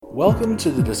Welcome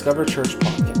to the Discover Church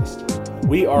podcast.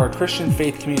 We are a Christian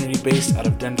faith community based out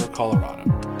of Denver, Colorado.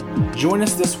 Join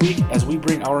us this week as we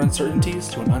bring our uncertainties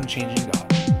to an unchanging God.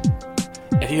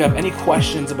 If you have any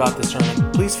questions about the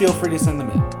sermon, please feel free to send them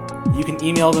in. You can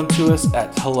email them to us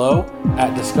at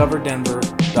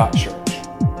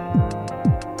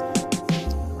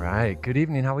hello@discoverdenver.church. All right, good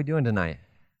evening. How are we doing tonight?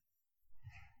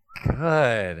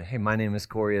 Good. Hey, my name is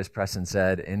Corey, as Preston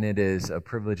said, and it is a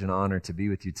privilege and honor to be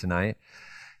with you tonight.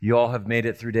 You all have made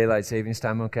it through daylight savings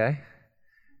time okay?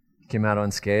 Came out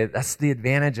unscathed. That's the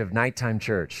advantage of nighttime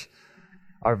church.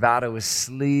 Arvada was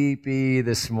sleepy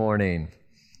this morning.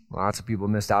 Lots of people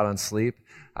missed out on sleep.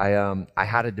 I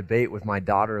had a debate with my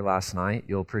daughter last night.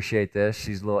 You'll appreciate this.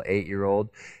 She's a little 8-year-old,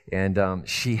 and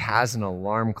she has an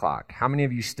alarm clock. How many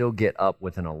of you still get up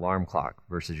with an alarm clock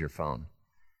versus your phone?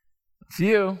 A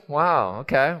few. Wow.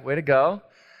 Okay. Way to go.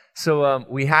 So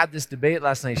we had this debate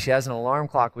last night. She has an alarm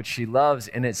clock, which she loves,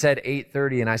 and it said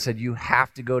 8:30, and I said, you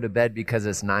have to go to bed because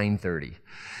it's 9:30.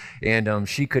 And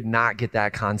she could not get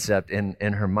that concept in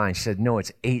her mind. She said, no,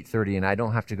 it's 8:30, and I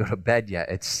don't have to go to bed yet.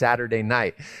 It's Saturday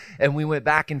night. And we went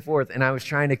back and forth, and I was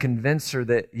trying to convince her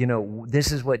that,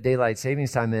 this is what daylight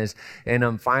savings time is.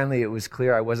 And finally, it was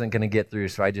clear I wasn't going to get through,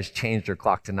 so I just changed her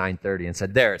clock to 9:30 and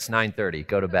said, there, it's 9:30.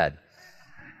 Go to bed.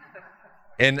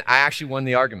 And I actually won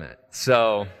the argument.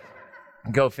 So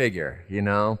go figure,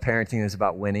 parenting is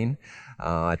about winning.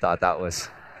 I thought that was,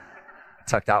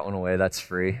 tuck that one away, that's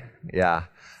free. Yeah,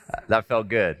 that felt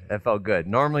good. That felt good.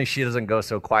 Normally she doesn't go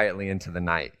so quietly into the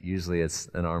night. Usually it's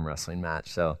an arm wrestling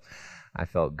match. So I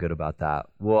felt good about that.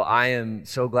 Well, I am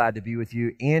so glad to be with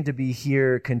you and to be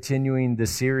here continuing the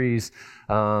series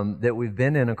that we've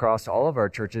been in across all of our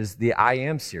churches, the I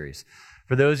Am series.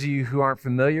 For those of you who aren't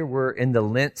familiar, we're in the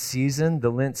Lent season.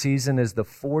 The Lent season is the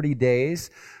 40 days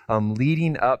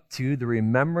leading up to the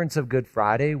remembrance of Good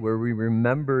Friday, where we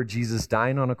remember Jesus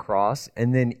dying on a cross,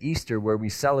 and then Easter, where we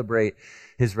celebrate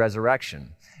his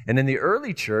resurrection. And in the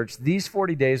early church, these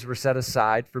 40 days were set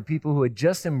aside for people who had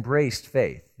just embraced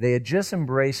faith. They had just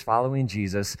embraced following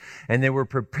Jesus, and they were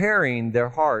preparing their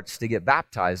hearts to get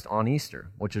baptized on Easter,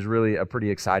 which is really a pretty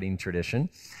exciting tradition.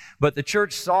 But the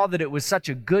church saw that it was such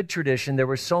a good tradition. There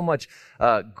was so much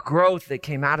growth that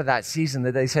came out of that season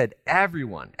that they said,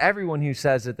 everyone who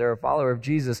says that they're a follower of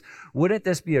Jesus, wouldn't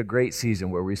this be a great season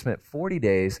where we spent 40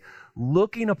 days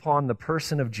looking upon the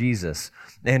person of Jesus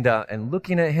and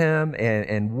looking at him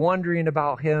and wondering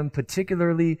about him,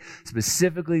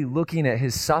 specifically looking at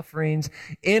his sufferings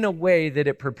in a way that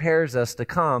it prepares us to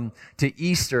come to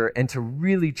Easter and to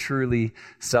really, truly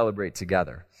celebrate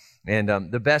together. And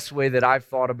the best way that I've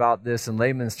thought about this in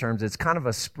layman's terms, it's kind of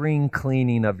a spring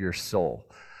cleaning of your soul.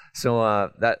 So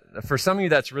that for some of you,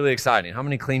 that's really exciting. How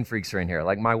many clean freaks are in here?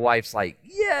 Like my wife's like,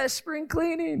 yes, spring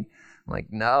cleaning. I'm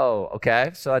like, no,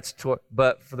 okay. So that's,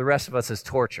 but for the rest of us, it's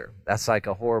torture. That's like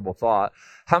a horrible thought.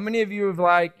 How many of you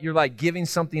have you're giving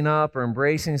something up or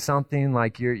embracing something,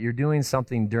 like you're doing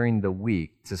something during the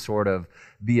week to sort of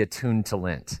be attuned to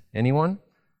Lent? Anyone?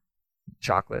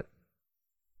 Chocolate?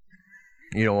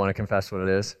 You don't want to confess what it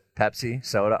is? Pepsi,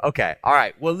 soda? Okay, all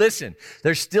right. Well, listen,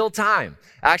 there's still time.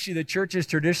 Actually, the church has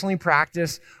traditionally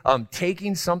practiced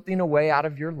taking something away out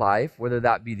of your life, whether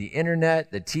that be the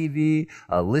internet, the TV,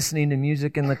 listening to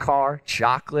music in the car,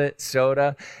 chocolate,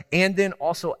 soda, and then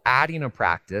also adding a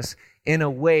practice in a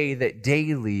way that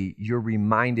daily you're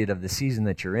reminded of the season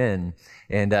that you're in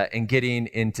and getting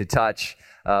into touch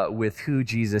with who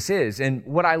Jesus is. And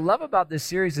what I love about this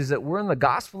series is that we're in the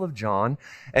Gospel of John,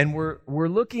 and we're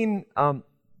looking,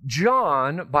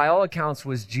 John, by all accounts,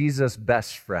 was Jesus'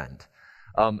 best friend.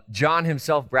 John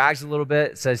himself brags a little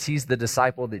bit, says he's the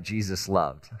disciple that Jesus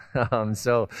loved.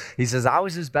 So he says, I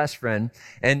was his best friend.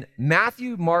 And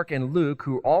Matthew, Mark, and Luke,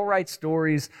 who all write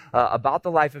stories about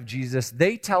the life of Jesus,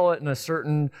 they tell it in a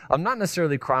certain, not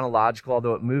necessarily chronological,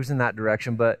 although it moves in that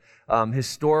direction, but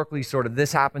historically sort of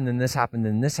this happened, and this happened,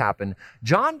 and this happened.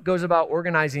 John goes about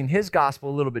organizing his gospel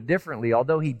a little bit differently.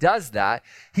 Although he does that,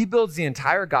 he builds the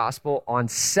entire gospel on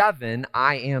 7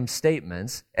 I am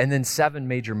statements and then 7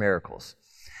 major miracles.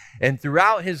 And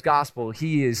throughout his gospel,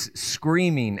 he is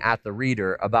screaming at the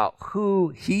reader about who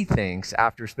he thinks,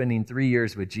 after spending 3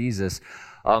 years with Jesus,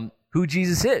 who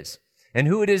Jesus is and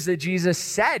who it is that Jesus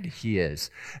said he is.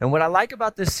 And what I like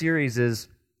about this series is,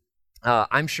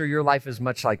 I'm sure your life is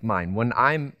much like mine. When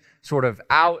I'm sort of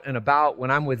out and about,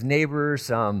 when I'm with neighbors,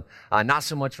 not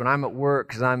so much when I'm at work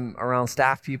because I'm around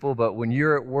staff people, but when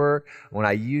you're at work, when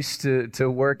I used to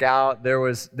work out,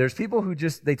 there's people who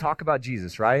they talk about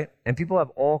Jesus, right? And people have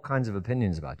all kinds of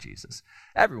opinions about Jesus.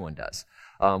 Everyone does.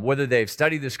 Whether they've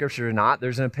studied the scripture or not,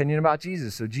 there's an opinion about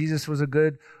Jesus. So Jesus was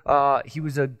he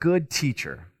was a good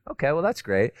teacher. Okay, well, that's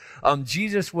great.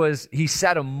 He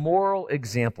set a moral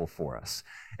example for us,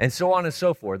 and so on and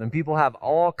so forth. And people have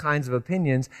all kinds of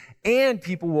opinions, and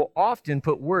people will often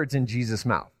put words in Jesus'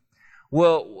 mouth.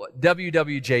 Well,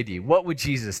 WWJD, what would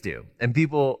Jesus do? And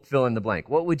people fill in the blank.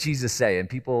 What would Jesus say? And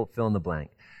people fill in the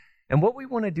blank. And what we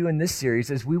want to do in this series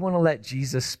is we want to let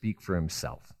Jesus speak for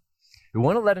himself. We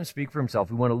want to let him speak for himself.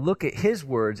 We want to look at his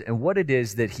words and what it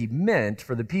is that he meant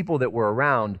for the people that were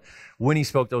around when he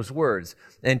spoke those words.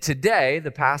 And today,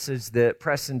 the passage that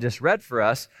Preston just read for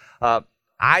us,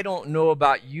 I don't know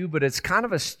about you, but it's kind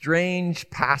of a strange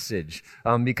passage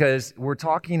because we're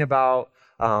talking about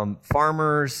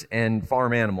farmers and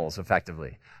farm animals,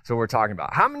 effectively. So we're talking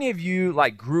about how many of you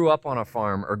grew up on a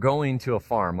farm or going to a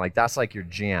farm? That's like your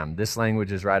jam. This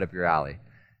language is right up your alley.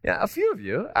 Yeah, a few of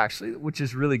you actually, which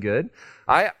is really good.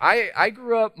 I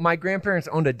grew up, my grandparents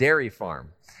owned a dairy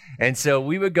farm. And so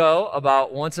we would go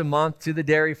about once a month to the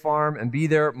dairy farm and be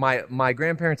there. My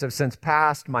grandparents have since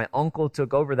passed. My uncle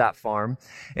took over that farm.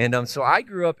 And so I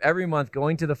grew up every month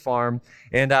going to the farm.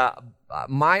 And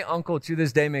my uncle to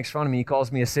this day makes fun of me. He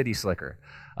calls me a city slicker.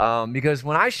 Because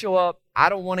when I show up, I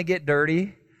don't want to get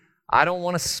dirty. I don't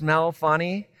want to smell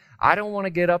funny. I don't want to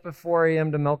get up at 4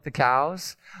 a.m. to milk the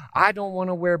cows. I don't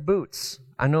want to wear boots.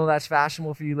 I know that's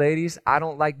fashionable for you ladies. I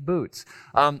don't like boots.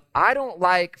 I don't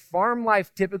like farm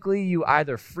life. Typically, you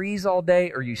either freeze all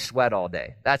day or you sweat all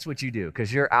day. That's what you do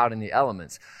because you're out in the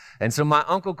elements. And so my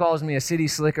uncle calls me a city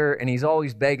slicker, and he's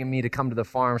always begging me to come to the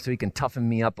farm so he can toughen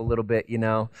me up a little bit, you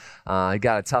know. You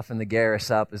got to toughen the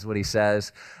Garris up is what he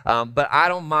says. But I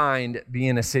don't mind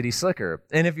being a city slicker.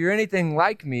 And if you're anything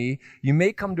like me, you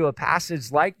may come to a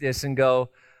passage like this and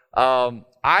go,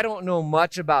 I don't know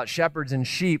much about shepherds and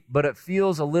sheep, but it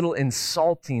feels a little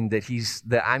insulting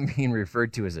that I'm being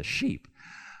referred to as a sheep.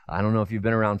 I don't know if you've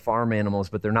been around farm animals,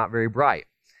 but they're not very bright.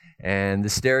 And the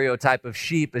stereotype of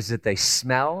sheep is that they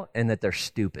smell and that they're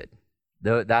stupid.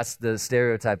 That's the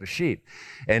stereotype of sheep.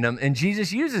 And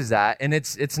Jesus uses that, and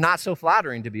it's not so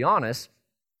flattering, to be honest.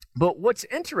 But what's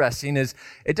interesting is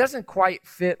it doesn't quite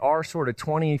fit our sort of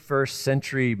 21st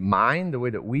century mind, the way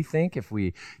that we think if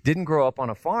we didn't grow up on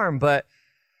a farm. But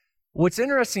what's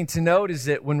interesting to note is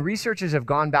that when researchers have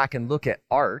gone back and looked at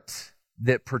art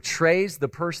that portrays the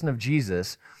person of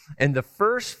Jesus, in the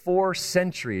first 4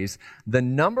 centuries, the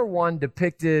number one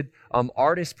depicted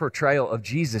artist portrayal of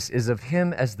Jesus is of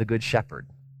him as the good shepherd,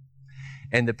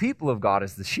 and the people of God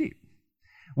as the sheep,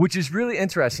 which is really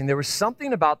interesting. There was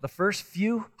something about the first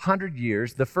few hundred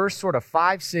years, the first sort of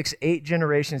 5, 6, 8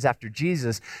 generations after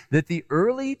Jesus, that the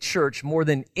early church, more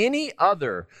than any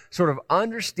other sort of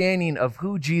understanding of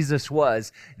who Jesus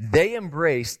was, they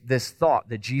embraced this thought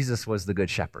that Jesus was the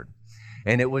good shepherd.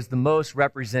 And it was the most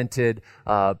represented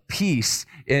piece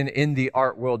in the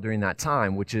art world during that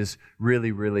time, which is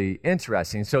really, really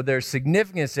interesting. So there's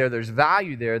significance there. There's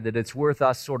value there that it's worth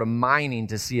us sort of mining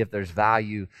to see if there's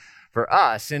value for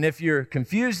us. And if you're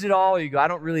confused at all, you go, I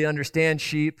don't really understand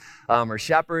sheep or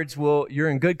shepherds, well, you're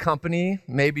in good company,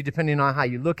 maybe depending on how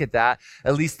you look at that.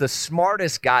 At least the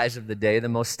smartest guys of the day, the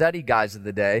most studied guys of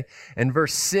the day. In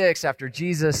verse 6, after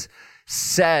Jesus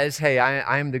says, hey,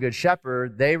 I am the good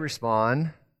shepherd, they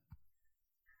respond,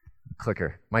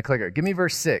 my clicker, give me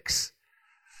verse 6.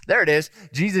 There it is.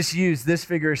 Jesus used this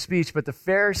figure of speech, but the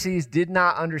Pharisees did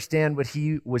not understand what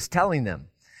he was telling them.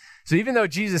 So even though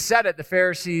Jesus said it, the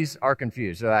Pharisees are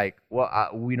confused. They're like, well,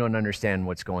 we don't understand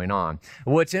what's going on.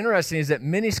 What's interesting is that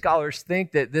many scholars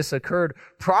think that this occurred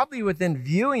probably within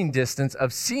viewing distance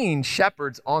of seeing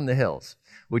shepherds on the hills,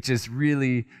 which is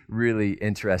really, really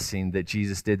interesting that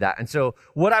Jesus did that. And so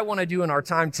what I want to do in our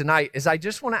time tonight is I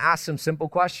just want to ask some simple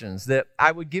questions that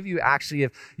I would give you actually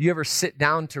if you ever sit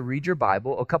down to read your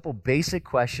Bible. A couple basic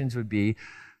questions would be,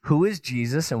 who is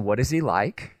Jesus and what is he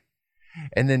like?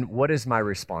 And then what is my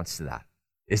response to that?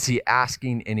 Is he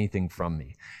asking anything from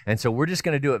me? And so we're just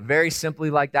going to do it very simply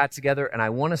like that together. And I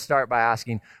want to start by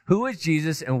asking, who is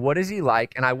Jesus and what is he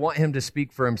like? And I want him to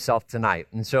speak for himself tonight.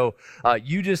 And so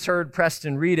you just heard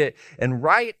Preston read it. And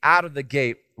right out of the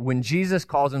gate, when Jesus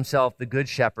calls himself the Good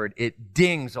Shepherd, it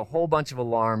dings a whole bunch of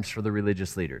alarms for the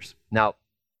religious leaders. Now,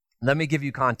 let me give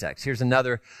you context. Here's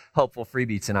another helpful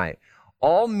freebie tonight.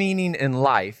 All meaning in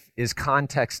life is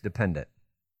context dependent.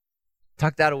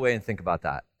 Tuck that away and think about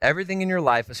that. Everything in your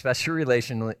life, especially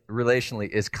relationally,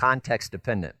 is context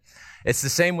dependent. It's the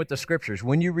same with the scriptures.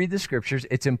 When you read the scriptures,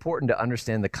 it's important to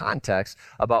understand the context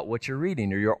about what you're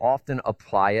reading, or you'll often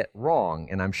apply it wrong.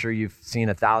 And I'm sure you've seen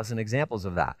 1,000 examples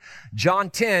of that. John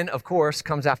 10, of course,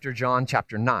 comes after John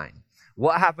chapter 9.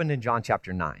 What happened in John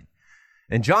chapter 9?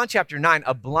 In John chapter 9,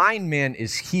 a blind man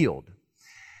is healed.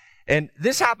 And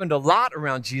this happened a lot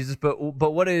around Jesus, but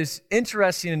what is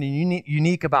interesting and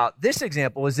unique about this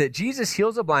example is that Jesus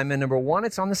heals a blind man. Number one,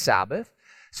 it's on the Sabbath.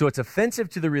 So it's offensive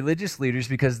to the religious leaders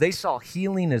because they saw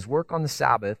healing as work on the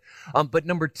Sabbath. But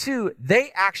number two,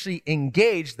 they actually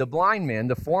engaged the blind man,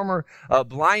 the former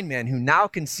blind man who now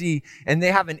can see, and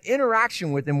they have an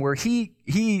interaction with him where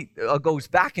he goes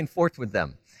back and forth with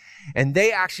them. And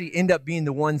they actually end up being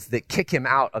the ones that kick him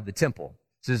out of the temple.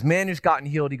 So this man who's gotten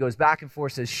healed, he goes back and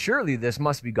forth, says, surely this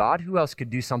must be God. Who else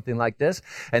could do something like this?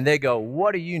 And they go,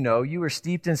 what do you know? You were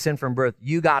steeped in sin from birth.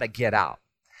 You got to get out.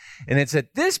 And it's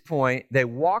at this point, they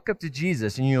walk up to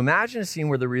Jesus, and you imagine a scene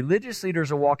where the religious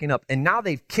leaders are walking up, and now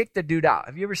they've kicked the dude out.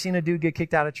 Have you ever seen a dude get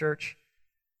kicked out of church?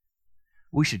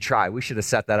 We should try. We should have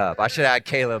set that up. I should have had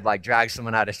Caleb drag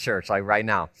someone out of church right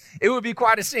now. It would be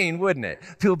quite a scene, wouldn't it?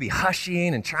 People would be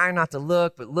hushing and trying not to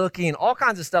look, but looking. All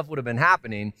kinds of stuff would have been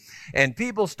happening, and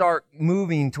people start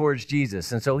moving towards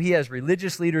Jesus. And so he has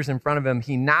religious leaders in front of him.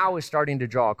 He now is starting to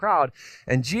draw a crowd,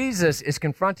 and Jesus is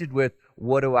confronted with,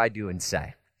 what do I do and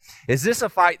say? Is this a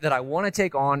fight that I want to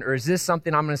take on, or is this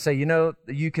something I'm going to say,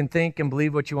 you can think and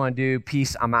believe what you want to do.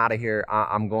 Peace, I'm out of here.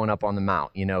 I'm going up on the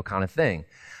mount, kind of thing.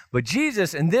 But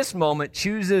Jesus, in this moment,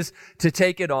 chooses to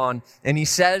take it on, and he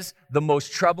says the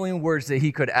most troubling words that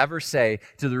he could ever say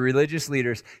to the religious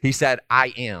leaders. He said,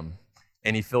 I am,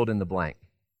 and he filled in the blank.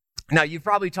 Now, you've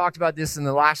probably talked about this in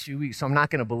the last few weeks, so I'm not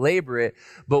going to belabor it,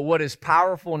 but what is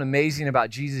powerful and amazing about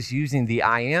Jesus using the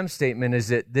I am statement is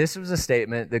that this was a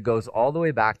statement that goes all the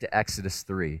way back to Exodus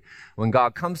 3. When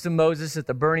God comes to Moses at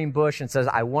the burning bush and says,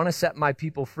 I want to set my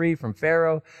people free from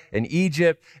Pharaoh and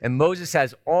Egypt, and Moses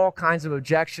has all kinds of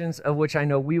objections, of which I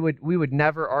know we would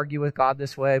never argue with God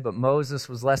this way, but Moses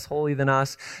was less holy than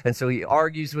us, and so he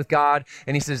argues with God,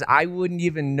 and he says, I wouldn't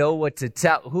even know what to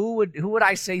tell. Who would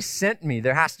I say sent me?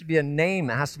 There has to be a name.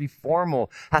 It has to be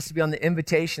formal. It has to be on the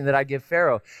invitation that I give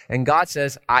Pharaoh. And God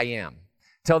says, I am.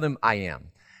 Tell them I am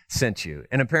sent you.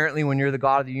 And apparently when you're the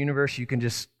God of the universe, you can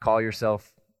just call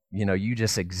yourself, you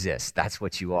just exist. That's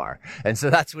what you are. And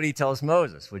so that's what he tells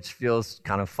Moses, which feels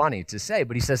kind of funny to say,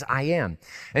 but he says, I am.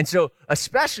 And so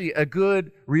especially a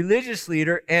good religious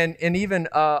leader and even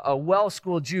a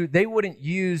well-schooled Jew, they wouldn't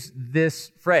use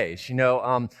this phrase.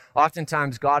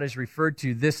 Oftentimes God is referred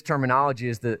to this terminology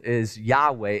as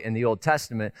Yahweh in the Old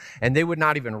Testament, and they would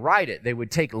not even write it. They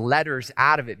would take letters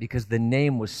out of it because the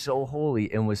name was so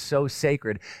holy and was so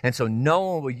sacred. And so no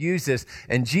one would use this.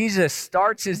 And Jesus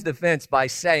starts his defense by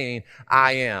saying,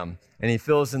 I am. And he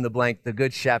fills in the blank, the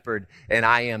good shepherd, and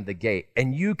I am the gate.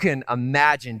 And you can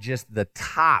imagine just the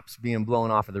tops being blown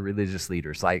off of the religious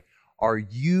leaders. Are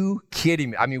you kidding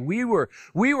me? I mean, we were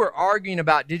arguing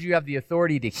about, did you have the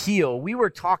authority to heal? We were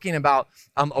talking about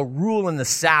a rule in the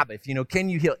Sabbath. Can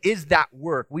you heal? Is that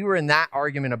work? We were in that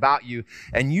argument about you,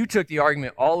 and you took the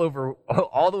argument all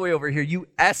the way over here. You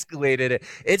escalated it.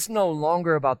 It's no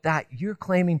longer about that. You're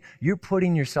claiming you're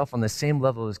putting yourself on the same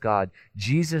level as God.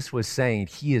 Jesus was saying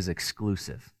he is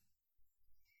exclusive.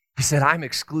 He said, I'm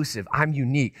exclusive. I'm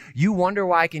unique. You wonder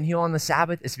why I can heal on the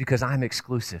Sabbath? It's because I'm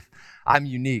exclusive. I'm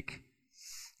unique.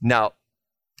 Now,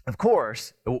 of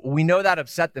course, we know that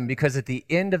upset them because at the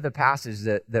end of the passage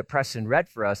that Preston read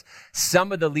for us,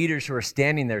 some of the leaders who are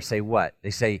standing there say what?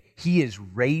 They say, he is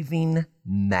raving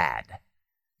mad.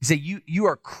 They say, you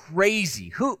are crazy.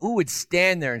 Who would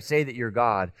stand there and say that you're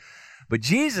God? But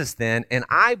Jesus then, and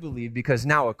I believe because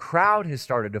now a crowd has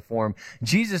started to form,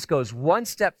 Jesus goes one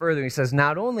step further. He says,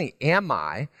 not only am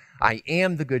I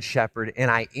am the good shepherd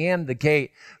and I am the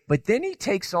gate, but then he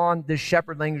takes on the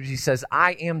shepherd language. He says,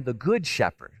 I am the good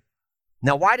shepherd.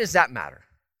 Now, why does that matter?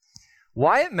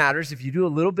 Why it matters, if you do a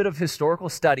little bit of historical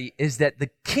study, is that the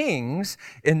kings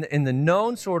in the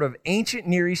known sort of ancient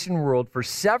Near Eastern world for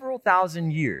several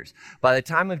thousand years, by the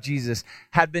time of Jesus,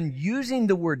 had been using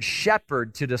the word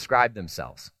shepherd to describe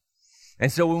themselves. And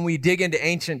so when we dig into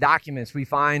ancient documents, we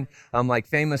find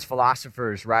famous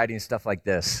philosophers writing stuff like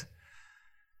this.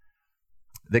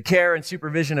 The care and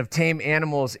supervision of tame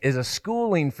animals is a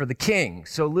schooling for the king.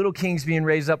 So little kings being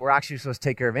raised up were actually supposed to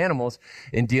take care of animals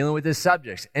in dealing with his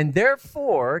subjects. And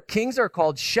therefore, kings are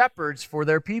called shepherds for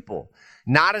their people,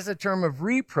 not as a term of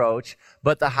reproach,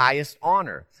 but the highest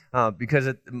honor. Because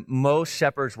most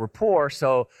shepherds were poor,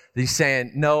 so he's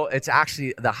saying, no, it's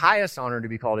actually the highest honor to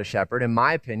be called a shepherd, in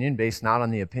my opinion, based not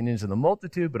on the opinions of the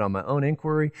multitude, but on my own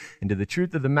inquiry into the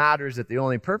truth of the matter is that the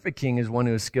only perfect king is one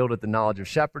who is skilled at the knowledge of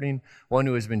shepherding, one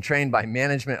who has been trained by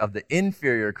management of the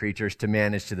inferior creatures to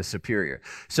manage to the superior.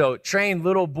 So train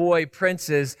little boy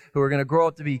princes who are going to grow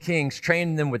up to be kings,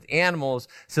 train them with animals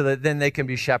so that then they can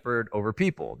be shepherd over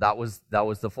people. That was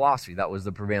the philosophy. That was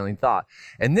the prevailing thought.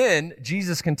 And then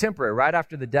Jesus' contemporary, right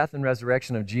after the death and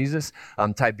resurrection of Jesus,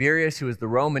 Tiberius, who was the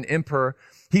Roman emperor,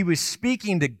 he was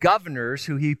speaking to governors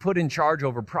who he put in charge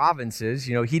over provinces.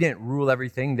 You know, he didn't rule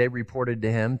everything. They reported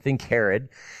to him. Think Herod.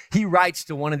 He writes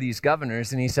to one of these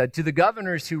governors, and he said, to the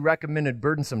governors who recommended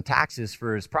burdensome taxes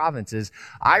for his provinces,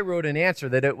 I wrote an answer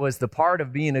that it was the part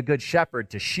of being a good shepherd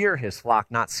to shear his flock,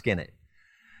 not skin it.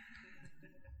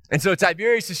 And so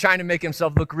Tiberius is trying to make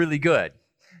himself look really good.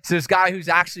 So this guy who's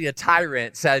actually a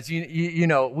tyrant says, you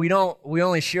know, we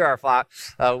only shear our flock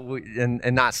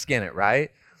and not skin it,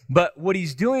 right? But what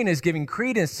he's doing is giving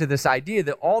credence to this idea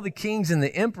that all the kings and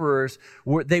the emperors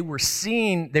were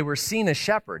seen as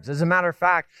shepherds. As a matter of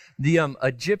fact, the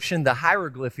Egyptian, the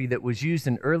hieroglyphy that was used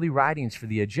in early writings for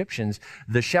the Egyptians,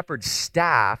 the shepherd's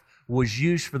staff was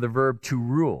used for the verb to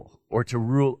rule or to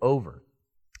rule over.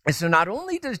 And so not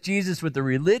only does Jesus with the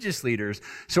religious leaders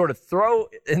sort of throw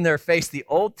in their face the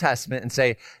Old Testament and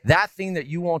say, that thing that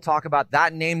you won't talk about,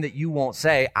 that name that you won't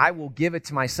say, I will give it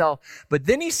to myself. But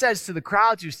then he says to the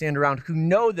crowds who stand around, who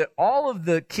know that all of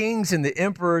the kings and the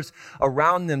emperors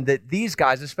around them, that these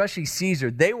guys, especially Caesar,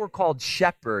 they were called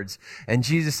shepherds. And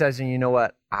Jesus says, and you know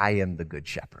what? I am the good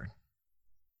shepherd.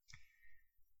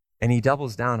 And he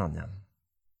doubles down on them.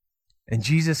 And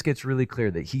Jesus gets really clear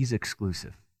that he's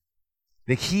exclusive.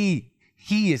 That he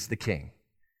is the king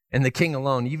and the king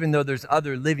alone. Even though there's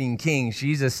other living kings,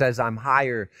 Jesus says, I'm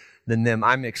higher than them.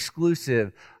 I'm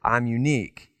exclusive. I'm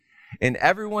unique. And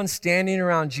everyone standing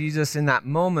around Jesus in that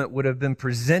moment would have been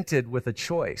presented with a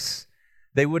choice.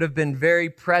 They would have been very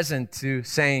present to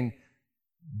saying,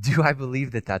 do I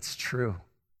believe that that's true?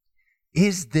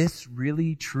 Is this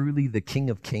really, truly the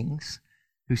King of Kings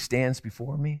who stands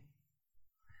before me?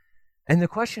 And the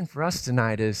question for us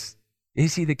tonight is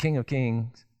he the King of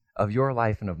Kings of your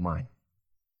life and of mine?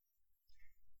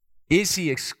 Is he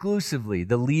exclusively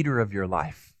the leader of your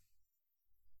life?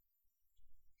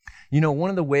 You know, one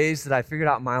of the ways that I figured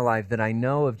out in my life that I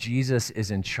know if Jesus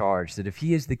is in charge, that if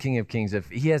he is the King of Kings, if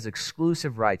he has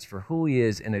exclusive rights for who he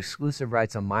is and exclusive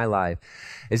rights on my life,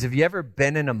 is if you ever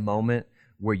been in a moment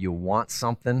where you want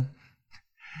something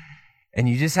and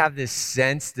you just have this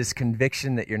sense, this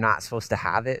conviction that you're not supposed to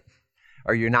have it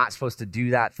or you're not supposed to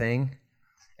do that thing.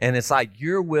 And it's like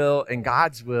your will and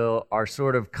God's will are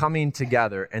sort of coming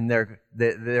together and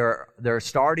they're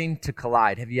starting to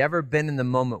collide. Have you ever been in the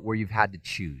moment where you've had to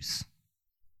choose?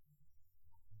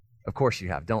 Of course you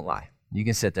have. Don't lie. You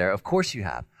can sit there. Of course you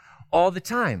have. All the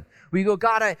time. We go,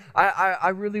 God, I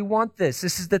really want this.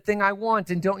 This is the thing I want.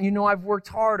 And don't you know I've worked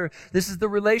hard? Or this is the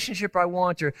relationship I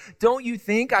want. Or don't you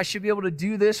think I should be able to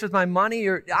do this with my money?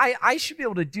 Or I should be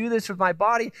able to do this with my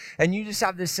body. And you just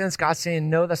have this sense, God saying,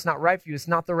 no, that's not right for you. It's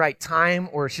not the right time,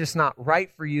 or it's just not right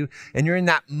for you. And you're in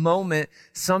that moment.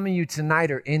 Some of you tonight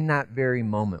are in that very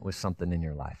moment with something in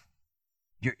your life.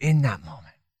 You're in that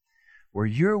moment where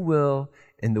your will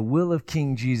and the will of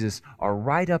King Jesus are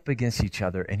right up against each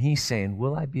other. And he's saying,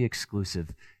 will I be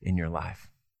exclusive in your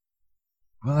life?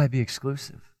 Will I be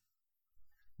exclusive?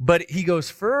 But he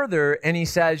goes further and he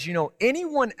says, you know,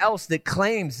 anyone else that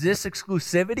claims this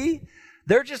exclusivity,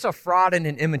 they're just a fraud and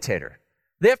an imitator.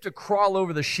 They have to crawl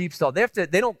over the sheep stall. They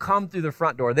don't come through the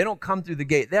front door. They don't come through the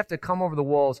gate. They have to come over the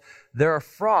walls. They're a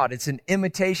fraud. It's an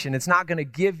imitation. It's not going to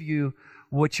give you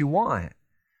what you want.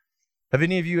 Have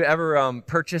any of you ever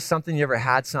purchased something? You ever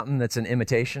had something that's an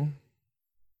imitation?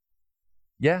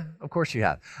 Yeah, of course you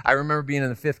have. I remember being in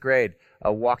the 5th grade,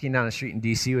 walking down the street in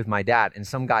D.C. with my dad, and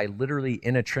some guy literally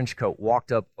in a trench coat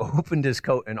walked up, opened his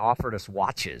coat, and offered us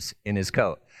watches in his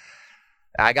coat.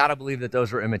 I got to believe that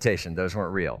those were imitation. Those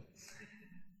weren't real.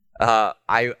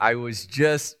 I was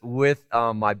just with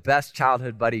my best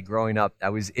childhood buddy growing up. I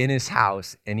was in his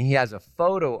house, and he has a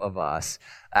photo of us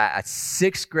at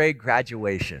 6th grade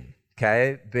graduation.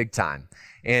 Okay, big time.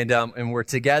 And we're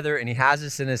together, and he has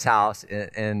us in his house,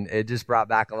 and it just brought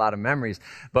back a lot of memories.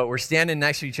 But we're standing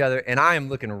next to each other, and I am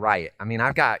looking right. I mean,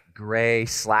 I've got gray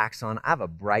slacks on. I have a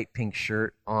bright pink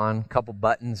shirt on, a couple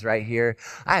buttons right here.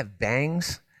 I have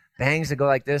bangs that go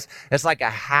like this. It's like a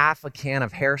half a can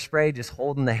of hairspray, just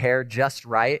holding the hair just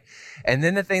right. And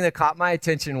then the thing that caught my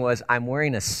attention was I'm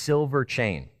wearing a silver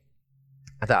chain.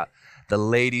 I thought, the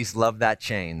ladies love that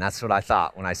chain. That's what I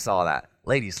thought when I saw that.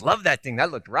 Ladies love that thing.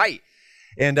 That looked right.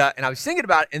 And I was thinking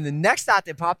about it, and the next thought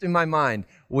that popped in my mind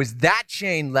was that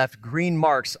chain left green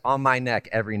marks on my neck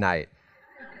every night.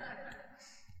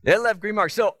 It left green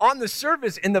marks. So on the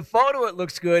surface, in the photo, it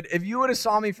looks good. If you would have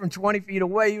saw me from 20 feet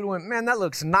away, you would have went, man, that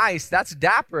looks nice. That's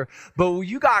dapper. But when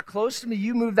you got close to me,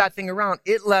 you moved that thing around.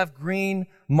 It left green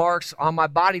marks on my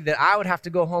body that I would have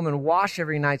to go home and wash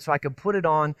every night so I could put it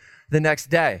on the next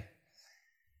day.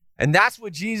 And that's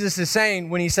what Jesus is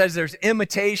saying when he says there's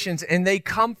imitations and they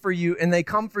come for you and they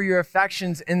come for your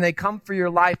affections and they come for your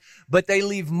life, but they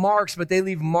leave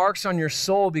marks on your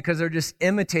soul because they're just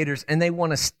imitators and they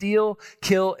want to steal,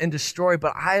 kill, and destroy.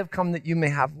 But I have come that you may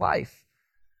have life.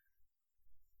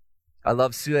 I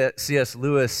love C.S.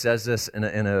 Lewis says this in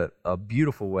a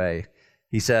beautiful way.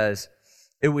 He says,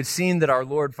 "It would seem that our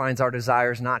Lord finds our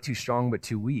desires not too strong but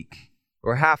too weak.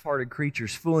 Or half-hearted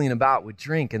creatures fooling about with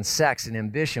drink and sex and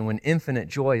ambition when infinite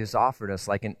joy is offered us,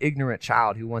 like an ignorant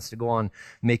child who wants to go on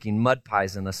making mud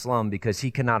pies in the slum because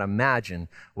he cannot imagine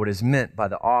what is meant by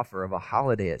the offer of a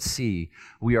holiday at sea.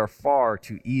 We are far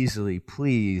too easily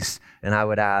pleased," and I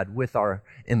would add, with our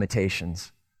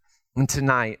imitations. And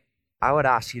tonight, I would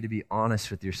ask you to be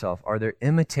honest with yourself. Are there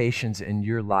imitations in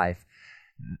your life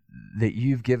that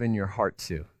you've given your heart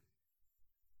to?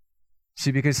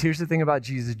 See, because here's the thing about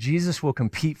Jesus. Jesus will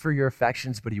compete for your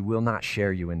affections, but he will not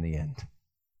share you in the end.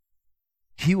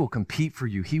 He will compete for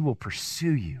you. He will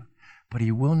pursue you, but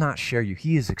he will not share you.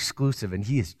 He is exclusive and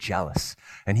he is jealous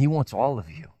and he wants all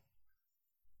of you.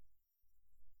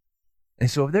 And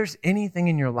so if there's anything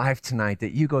in your life tonight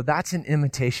that you go, that's an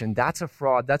imitation, that's a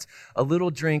fraud, that's a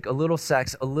little drink, a little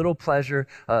sex, a little pleasure,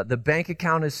 the bank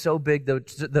account is so big,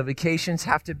 the vacations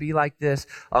have to be like this,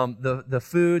 the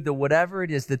food, the whatever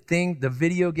it is, the thing, the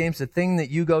video games, the thing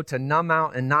that you go to numb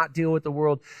out and not deal with the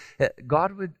world,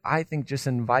 God would, I think, just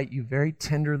invite you very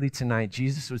tenderly tonight.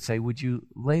 Jesus would say, would you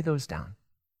lay those down?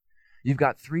 You've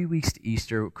got 3 weeks to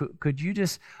Easter. Could you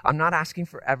just, I'm not asking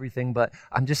for everything, but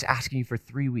I'm just asking you for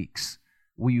 3 weeks.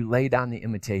 Will you lay down the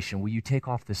imitation? Will you take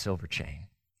off the silver chain?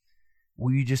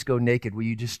 Will you just go naked? Will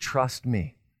you just trust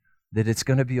me that it's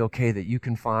going to be okay, that you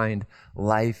can find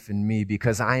life in me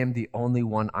because I am the only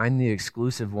one, I'm the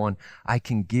exclusive one. I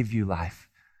can give you life.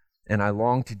 And I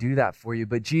long to do that for you.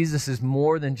 But Jesus is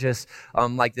more than just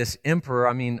like this emperor.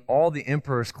 I mean, all the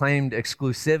emperors claimed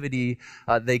exclusivity.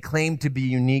 They claimed to be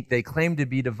unique. They claimed to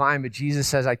be divine. But Jesus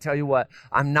says, I tell you what,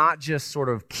 I'm not just sort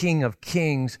of king of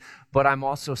kings, but I'm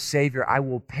also Savior. I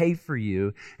will pay for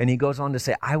you. And he goes on to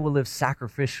say, I will live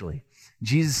sacrificially.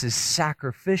 Jesus is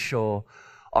sacrificial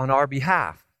on our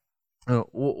behalf.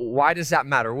 Why does that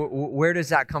matter? Where does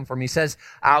that come from? He says,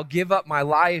 I'll give up my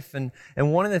life. And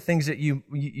one of the things that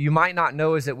you might not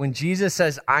know is that when Jesus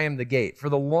says, I am the gate, for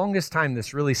the longest time,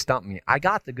 this really stumped me. I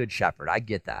got the good shepherd. I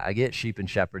get that. I get sheep and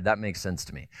shepherd. That makes sense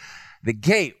to me. The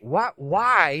gate,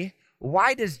 why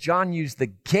does John use the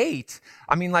gate?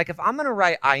 I mean, like if I'm going to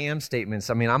write I am statements,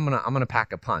 I mean, I'm going to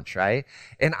pack a punch, right?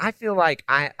 And I feel like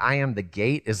I am the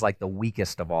gate is like the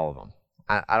weakest of all of them.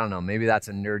 I don't know, maybe that's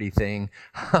a nerdy thing,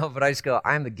 but I just go,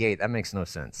 I am the gate. That makes no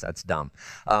sense. That's dumb.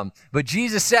 But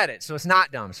Jesus said it, so it's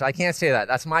not dumb. So I can't say that.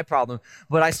 That's my problem.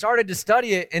 But I started to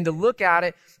study it and to look at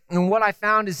it. And what I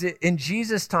found is that in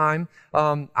Jesus' time,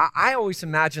 I always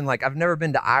imagine, like, I've never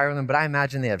been to Ireland, but I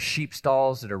imagine they have sheep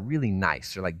stalls that are really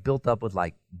nice. They're like built up with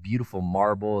like beautiful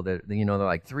marble. They're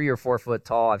like 3 or 4 foot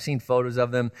tall. I've seen photos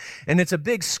of them. And it's a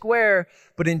big square.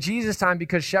 But in Jesus' time,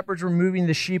 because shepherds were moving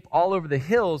the sheep all over the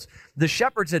hills, the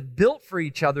shepherds had built for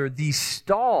each other these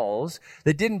stalls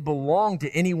that didn't belong to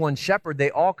any one shepherd. They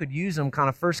all could use them, kind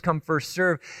of first come, first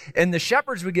serve. And the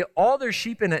shepherds would get all their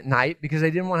sheep in at night because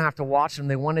they didn't want to have to watch them.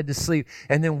 They wanted to sleep.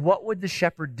 And then what would the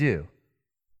shepherd do?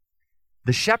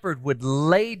 The shepherd would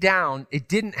lay down. It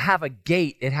didn't have a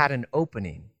gate. It had an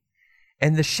opening.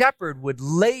 And the shepherd would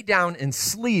lay down and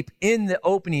sleep in the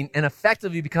opening and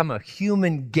effectively become a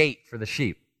human gate for the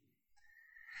sheep.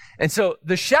 And so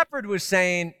the shepherd was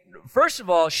saying, first of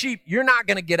all, sheep, you're not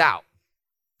going to get out.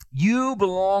 You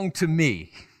belong to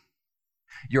me.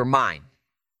 You're mine.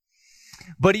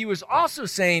 But he was also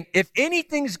saying, if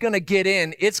anything's going to get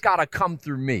in, it's got to come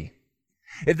through me.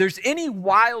 If there's any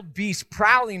wild beast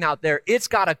prowling out there, it's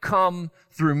got to come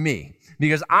through me.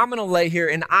 Because I'm going to lay here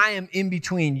and I am in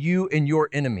between you and your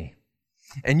enemy.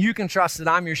 And you can trust that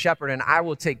I'm your shepherd and I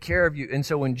will take care of you. And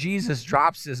so when Jesus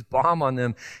drops this bomb on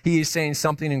them, he is saying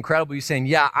something incredible. He's saying,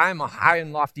 yeah, I'm a high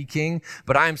and lofty king,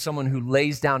 but I am someone who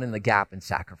lays down in the gap and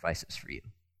sacrifices for you.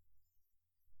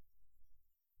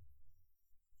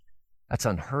 That's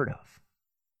unheard of.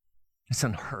 It's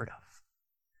unheard of.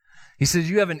 He says,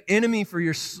 you have an enemy for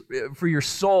your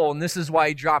soul. And this is why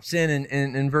he drops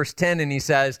in verse 10 and he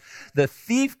says, the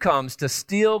thief comes to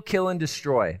steal, kill, and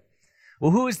destroy. Well,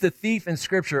 who is the thief in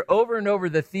Scripture? Over and over,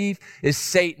 the thief is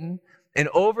Satan. And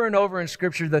over in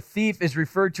Scripture, the thief is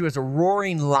referred to as a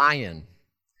roaring lion.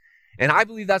 And I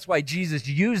believe that's why Jesus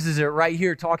uses it right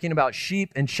here, talking about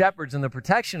sheep and shepherds and the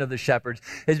protection of the shepherds,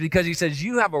 is because he says,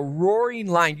 you have a roaring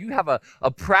lion, you have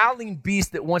a prowling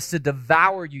beast that wants to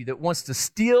devour you, that wants to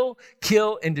steal,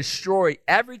 kill, and destroy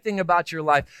everything about your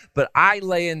life. But I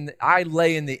lay in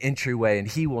the entryway, and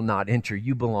he will not enter.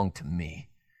 You belong to me,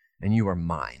 and you are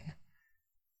mine.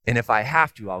 And if I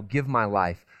have to, I'll give my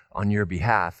life on your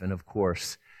behalf. And of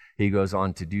course, he goes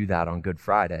on to do that on Good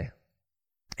Friday.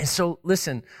 And so,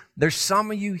 listen, there's some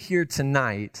of you here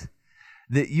tonight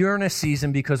that you're in a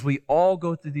season, because we all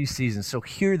go through these seasons. So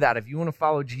hear that. If you want to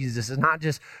follow Jesus, it's not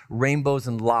just rainbows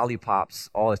and lollipops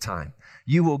all the time.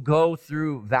 You will go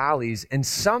through valleys. And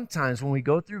sometimes when we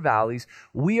go through valleys,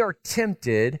 we are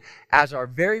tempted, as our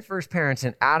very first parents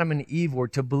in Adam and Eve were,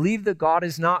 to believe that God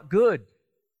is not good.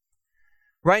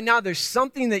 Right now, there's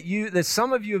something that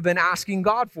some of you have been asking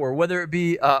God for, whether it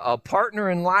be a partner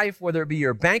in life, whether it be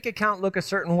your bank account look a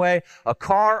certain way, a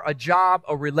car, a job,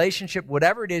 a relationship,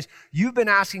 whatever it is. You've been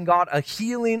asking God a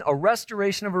healing, a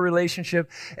restoration of a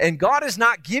relationship, and God is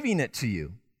not giving it to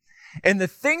you. And the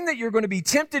thing that you're going to be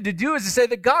tempted to do is to say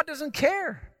that God doesn't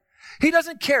care. He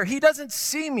doesn't care. He doesn't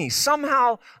see me.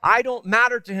 Somehow I don't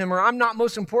matter to him, or I'm not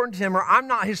most important to him, or I'm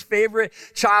not his favorite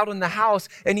child in the house.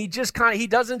 And he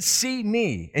doesn't see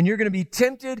me. And you're going to be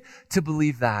tempted to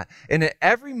believe that. And at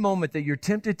every moment that you're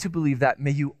tempted to believe that,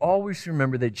 may you always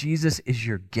remember that Jesus is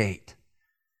your gate.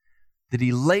 That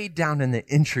he laid down in the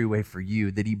entryway for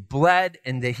you, that he bled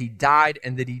and that he died,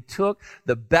 and that he took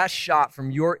the best shot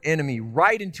from your enemy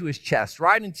right into his chest,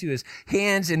 right into his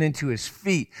hands and into his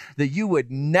feet, that you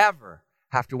would never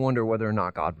have to wonder whether or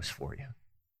not God was for you.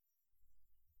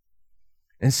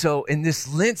 And so in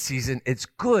this Lent season, it's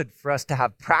good for us to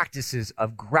have practices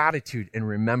of gratitude and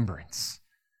remembrance,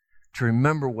 to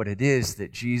remember what it is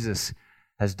that Jesus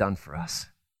has done for us.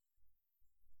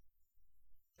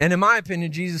 And in my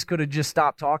opinion, Jesus could have just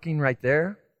stopped talking right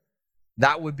there.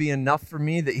 That would be enough for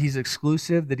me, that he's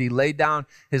exclusive, that he laid down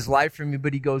his life for me.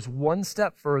 But he goes one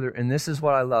step further, and this is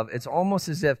what I love. It's almost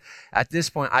as if at this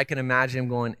point I can imagine him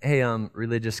going, hey,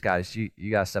 religious guys, you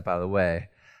got to step out of the way.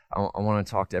 I want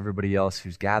to talk to everybody else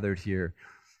who's gathered here.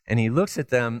 And he looks at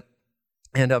them,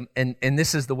 and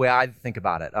this is the way I think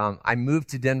about it. I moved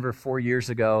to Denver 4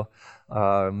 years ago,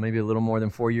 maybe a little more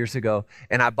than 4 years ago,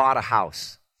 and I bought a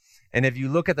house. And if you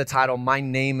look at the title, my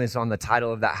name is on the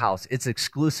title of that house. It's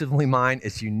exclusively mine.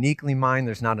 It's uniquely mine.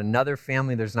 There's not another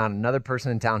family. There's not another person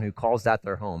in town who calls that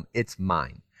their home. It's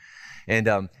mine. And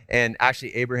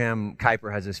actually, Abraham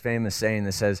Kuyper has this famous saying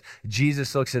that says,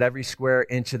 Jesus looks at every square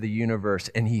inch of the universe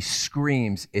and he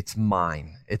screams, it's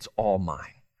mine. It's all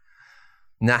mine.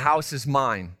 And the house is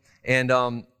mine. And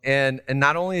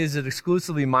not only is it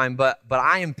exclusively mine, but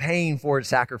I am paying for it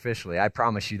sacrificially. I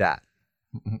promise you that.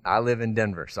 I live in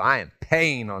Denver, so I am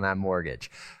paying on that mortgage,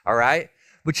 all right?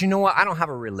 But you know what? I don't have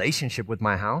a relationship with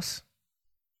my house.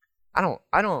 I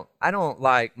don't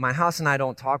like, my house and I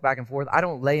don't talk back and forth. I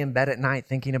don't lay in bed at night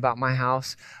thinking about my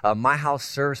house. My house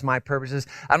serves my purposes.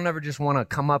 I don't ever just want to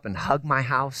come up and hug my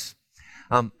house.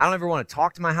 I don't ever want to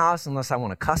talk to my house unless I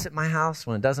want to cuss at my house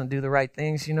when it doesn't do the right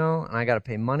things, and I got to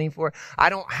pay money for it. I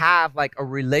don't have like a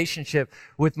relationship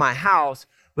with my house.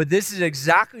 But this is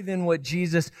exactly then what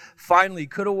Jesus finally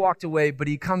could have walked away, but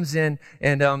he comes in,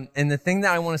 and the thing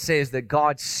that I want to say is that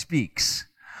God speaks.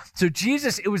 So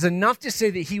Jesus, it was enough to say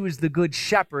that he was the good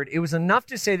shepherd. It was enough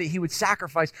to say that he would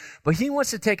sacrifice, but he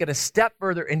wants to take it a step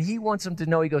further, and he wants them to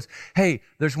know, he goes, hey,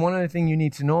 there's one other thing you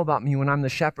need to know about me when I'm the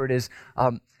shepherd is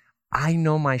I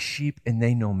know my sheep and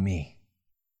they know me.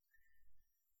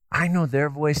 I know their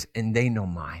voice and they know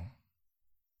mine.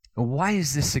 And why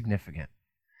is this significant?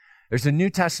 There's a New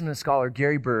Testament scholar,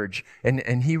 Gary Burge,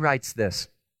 and he writes this.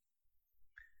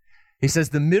 He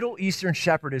says, the Middle Eastern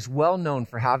shepherd is well known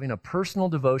for having a personal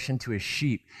devotion to his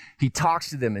sheep. He talks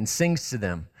to them and sings to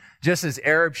them. Just as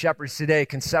Arab shepherds today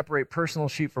can separate personal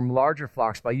sheep from larger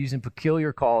flocks by using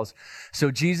peculiar calls, so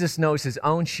Jesus knows his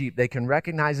own sheep. They can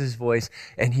recognize his voice,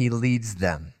 and he leads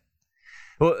them.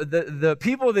 Well, the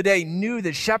people of the day knew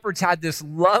that shepherds had this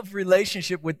love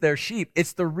relationship with their sheep.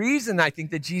 It's the reason I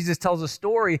think that Jesus tells a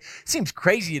story. It seems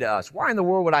crazy to us. Why in the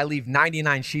world would I leave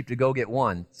 99 sheep to go get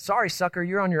one? Sorry, sucker,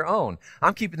 you're on your own.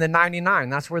 I'm keeping the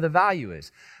 99. That's where the value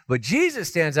is. But Jesus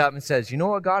stands up and says, you know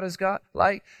what God has got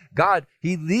like? God,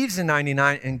 he leaves the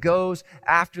 99 and goes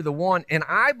after the one. And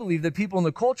I believe that people in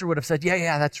the culture would have said,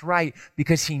 yeah, that's right,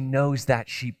 because he knows that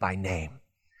sheep by name.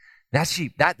 That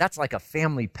sheep, that's like a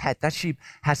family pet. That sheep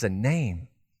has a name.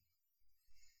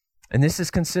 And this is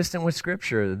consistent with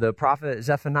Scripture. The prophet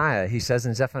Zephaniah, he says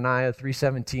in Zephaniah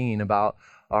 3:17 about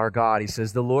our God, he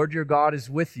says, the Lord your God is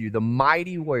with you, the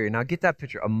mighty warrior. Now get that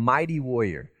picture, a mighty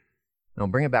warrior. No,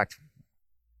 bring it back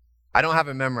I don't have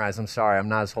it memorized. I'm sorry. I'm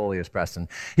not as holy as Preston.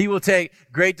 He will take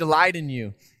great delight in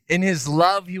you. In his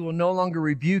love, he will no longer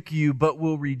rebuke you, but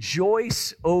will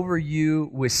rejoice over you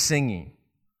with singing.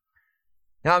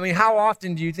 Now, I mean, how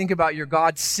often do you think about your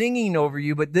God singing over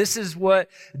you? But this is what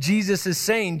Jesus is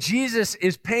saying. Jesus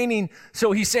is painting.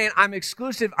 So he's saying, I'm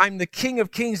exclusive. I'm the King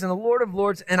of Kings and the Lord of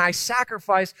Lords, and I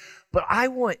sacrifice, but I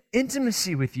want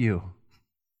intimacy with you.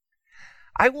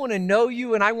 I want to know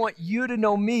you, and I want you to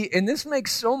know me. And this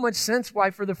makes so much sense why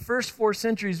for the first 4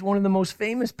 centuries, one of the most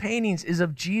famous paintings is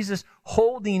of Jesus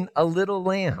holding a little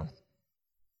lamb.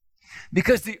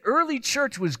 Because the early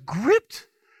church was gripped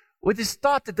with this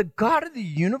thought that the God of the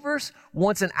universe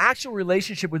wants an actual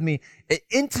relationship with me, an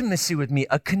intimacy with me,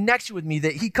 a connection with me,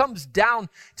 that he comes down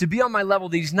to be on my level,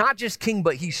 that he's not just king,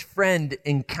 but he's friend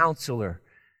and counselor.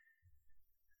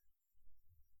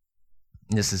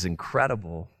 This is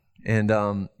incredible. And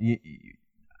a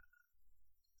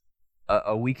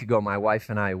week ago, my wife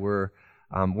and I were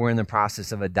in the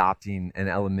process of adopting an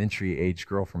elementary age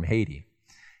girl from Haiti.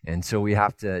 And so we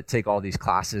have to take all these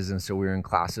classes, and so we were in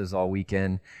classes all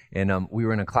weekend, and we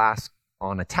were in a class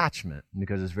on attachment,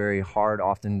 because it's very hard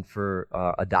often for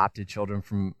adopted children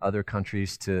from other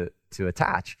countries to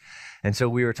attach. And so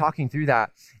we were talking through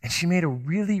that, and she made a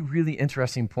really, really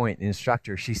interesting point, the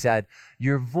instructor. She said,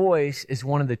 your voice is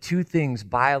one of the 2 things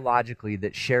biologically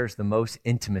that shares the most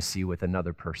intimacy with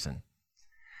another person.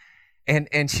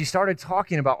 And she started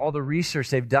talking about all the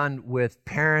research they've done with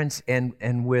parents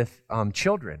and with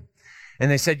children. And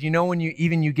they said, when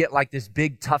you get like this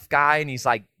big tough guy and he's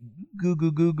like, goo,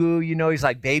 goo, goo, goo, he's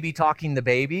like baby talking the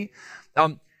baby.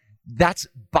 That's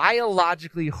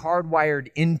biologically hardwired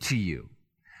into you.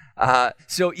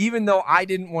 So even though I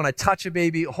didn't want to touch a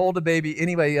baby, hold a baby,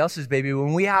 anybody else's baby,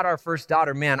 when we had our first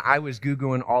daughter, man, I was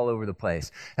goo-gooing all over the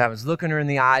place. And I was looking her in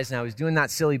the eyes, and I was doing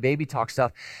that silly baby talk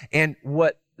stuff. And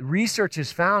what research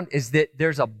has found is that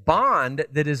there's a bond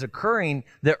that is occurring,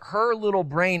 that her little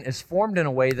brain is formed in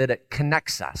a way that it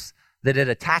connects us, that it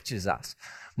attaches us.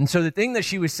 And so the thing that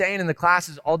she was saying in the class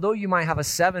is, although you might have a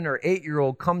 7 or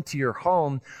 8-year-old come to your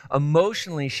home,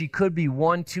 emotionally she could be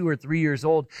 1, 2, or 3 years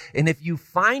old. And if you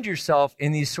find yourself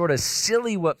in these sort of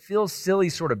silly, what feels silly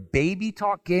sort of baby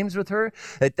talk games with her,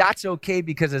 that's okay,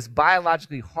 because it's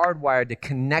biologically hardwired to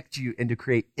connect you and to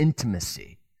create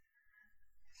intimacy.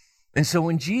 And so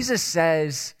when Jesus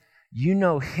says, you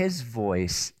know his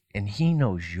voice and he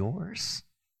knows yours,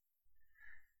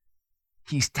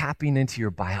 he's tapping into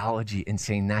your biology and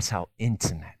saying, that's how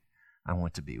intimate I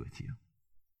want to be with you.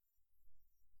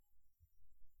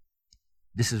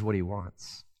 This is what he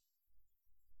wants.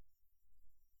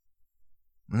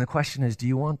 And the question is, do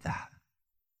you want that?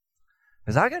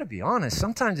 Because I got to be honest,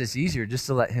 sometimes it's easier just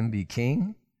to let him be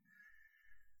king,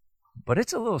 but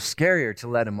it's a little scarier to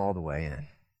let him all the way in.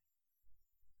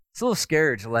 It's a little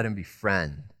scarier to let him be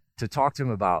friend, to talk to him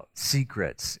about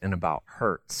secrets and about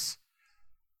hurts.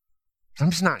 I'm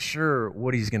just not sure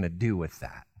what he's going to do with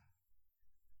that.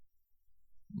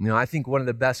 I think one of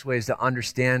the best ways to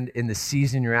understand in the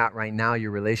season you're at right now,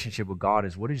 your relationship with God,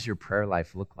 is, what does your prayer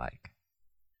life look like?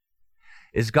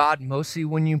 Is God mostly,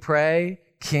 when you pray,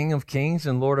 King of Kings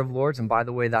and Lord of Lords? And by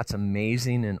the way, that's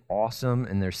amazing and awesome,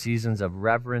 and there's seasons of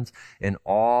reverence and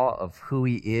awe of who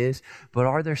he is. But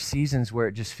are there seasons where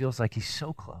it just feels like he's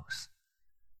so close?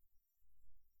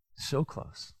 So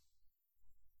close.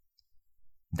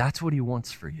 That's what he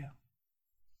wants for you.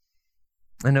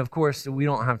 And of course, we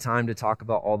don't have time to talk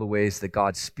about all the ways that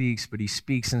God speaks, but he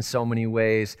speaks in so many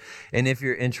ways. And if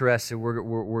you're interested,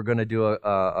 we're going to do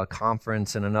a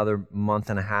conference in another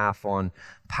month and a half on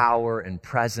power and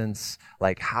presence.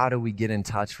 Like, how do we get in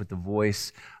touch with the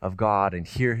voice of God and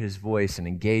hear his voice and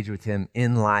engage with him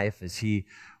in life as he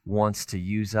wants to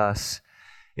use us?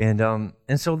 And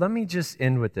so let me just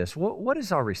end with this. What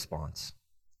is our response?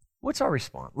 What's our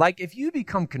response? Like, if you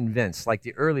become convinced, like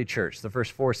the early church, the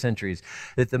first 4 centuries,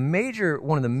 that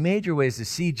one of the major ways to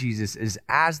see Jesus is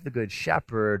as the good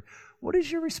shepherd, what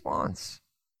is your response?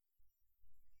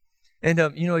 And,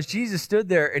 as Jesus stood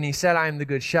there and he said, I am the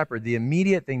good shepherd, the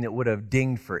immediate thing that would have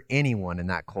dinged for anyone in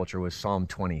that culture was Psalm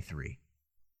 23.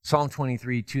 Psalm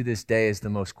 23 to this day is the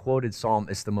most quoted psalm.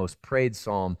 It's the most prayed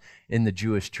psalm in the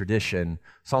Jewish tradition.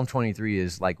 Psalm 23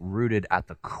 is like rooted at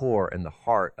the core and the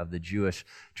heart of the Jewish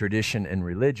tradition and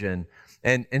religion.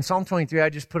 And in Psalm 23,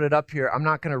 I just put it up here. I'm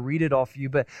not going to read it all for you,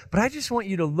 but I just want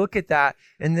you to look at that.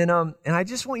 And then, and I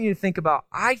just want you to think about,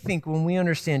 I think when we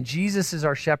understand Jesus is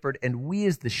our shepherd and we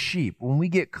as the sheep, when we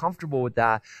get comfortable with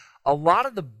that, a lot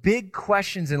of the big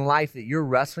questions in life that you're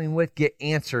wrestling with get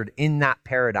answered in that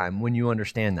paradigm when you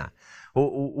understand that.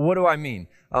 What do I mean?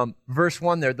 Verse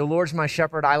 1 there, the Lord's my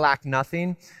shepherd, I lack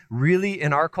nothing. Really,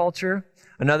 in our culture,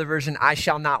 another version, I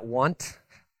shall not want.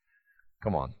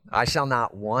 Come on, I shall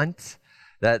not want.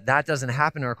 That doesn't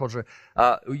happen in our culture.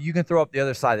 You can throw up the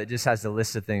other slide that just has the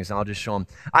list of things, and I'll just show them.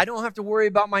 I don't have to worry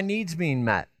about my needs being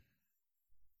met.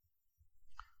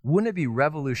 Wouldn't it be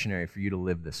revolutionary for you to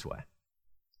live this way?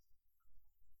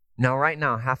 Now, right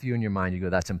now, half of you in your mind, you go,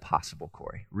 that's impossible,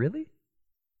 Corey. Really?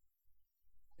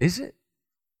 Is it?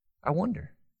 I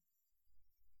wonder.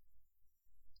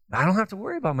 I don't have to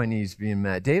worry about my needs being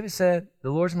met. David said,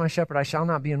 the Lord's my shepherd, I shall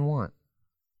not be in want.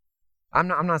 I'm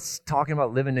not talking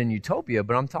about living in utopia,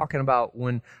 but I'm talking about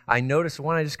when I notice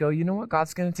one, I just go, you know what?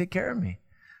 God's going to take care of me.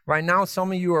 Right now,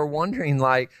 some of you are wondering,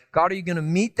 like, God, are you going to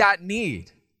meet that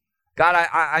need? God,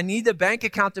 I need the bank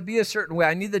account to be a certain way.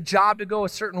 I need the job to go a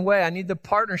certain way. I need the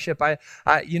partnership. I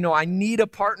need a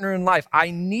partner in life.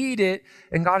 I need it.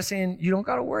 And God is saying, you don't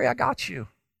got to worry. I got you.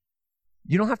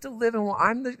 You don't have to live in,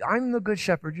 I'm the good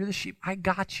shepherd. You're the sheep. I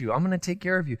got you. I'm going to take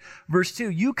care of you. Verse 2,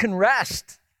 you can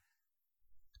rest.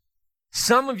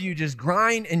 Some of you just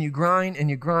grind and you grind and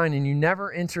you grind and you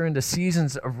never enter into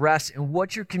seasons of rest. And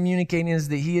what you're communicating is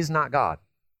that he is not God.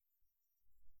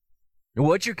 And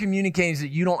what you're communicating is that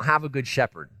you don't have a good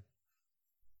shepherd.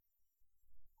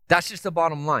 That's just the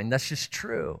bottom line. That's just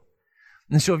true.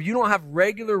 And so if you don't have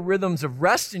regular rhythms of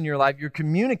rest in your life, you're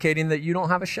communicating that you don't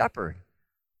have a shepherd.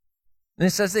 And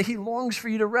it says that he longs for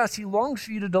you to rest. He longs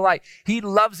for you to delight. He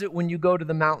loves it when you go to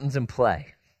the mountains and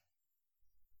play.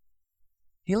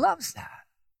 He loves that.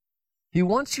 He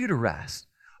wants you to rest.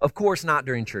 Of course, not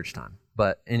during church time,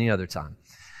 but any other time.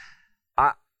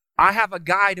 I have a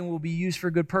guide and will be used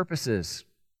for good purposes.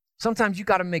 Sometimes you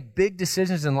got to make big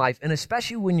decisions in life, and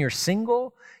especially when you're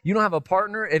single, you don't have a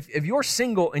partner. If you're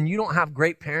single and you don't have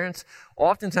great parents,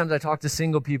 oftentimes I talk to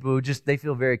single people who they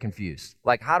feel very confused.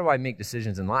 Like, how do I make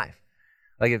decisions in life?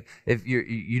 Like if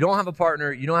you don't have a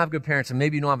partner, you don't have good parents, and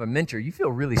maybe you don't have a mentor, you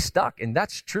feel really stuck, and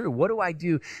that's true. What do I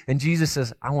do? And Jesus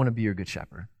says, I want to be your good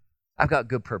shepherd. I've got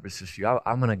good purposes for you.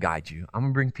 I'm going to guide you. I'm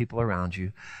going to bring people around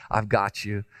you. I've got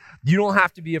you. You don't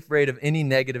have to be afraid of any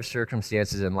negative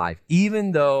circumstances in life,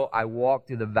 even though I walk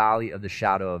through the valley of the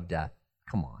shadow of death.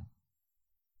 Come on.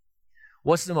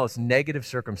 What's the most negative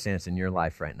circumstance in your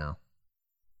life right now?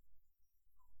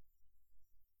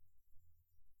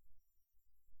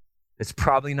 It's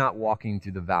probably not walking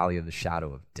through the valley of the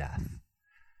shadow of death.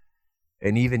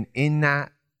 And even in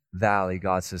that valley,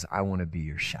 God says, I want to be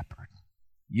your shepherd.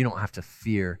 You don't have to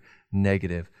fear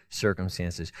negative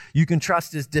circumstances. You can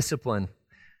trust his discipline,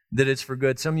 that it's for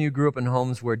good. Some of you grew up in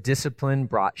homes where discipline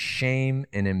brought shame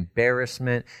and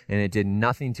embarrassment, and it did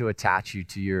nothing to attach you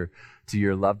to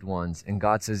your loved ones. And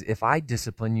God says, if I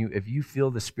discipline you, if you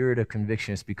feel the spirit of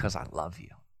conviction, it's because I love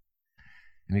you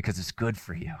and because it's good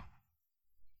for you.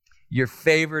 You're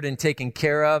favored and taken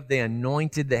care of. They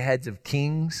anointed the heads of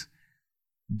kings.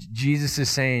 Jesus is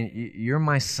saying, you're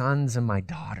my sons and my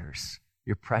daughters.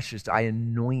 You're precious. I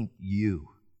anoint you.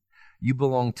 You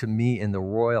belong to me in the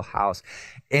royal house.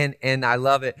 And I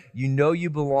love it. You know you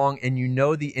belong and you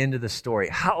know the end of the story.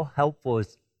 How helpful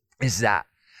is that?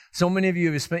 So many of you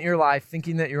have spent your life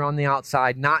thinking that you're on the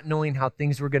outside, not knowing how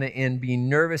things were going to end, being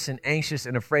nervous and anxious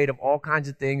and afraid of all kinds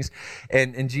of things.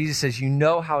 And Jesus says, you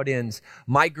know how it ends.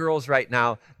 My girls right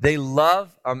now, they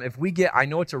love, I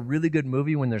know it's a really good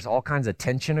movie when there's all kinds of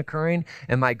tension occurring,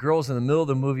 and my girls in the middle of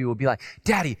the movie will be like,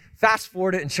 Daddy, fast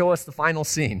forward it and show us the final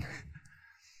scene.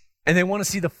 And they want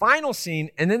to see the final scene,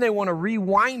 and then they want to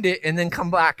rewind it and then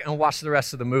come back and watch the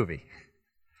rest of the movie.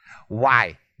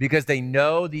 Why? Because they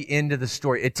know the end of the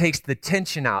story. It takes the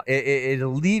tension out. It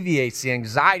alleviates the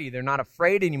anxiety. They're not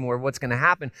afraid anymore of what's going to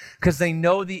happen because they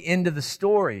know the end of the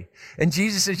story. And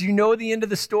Jesus says, you know the end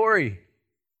of the story.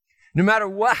 No matter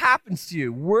what happens to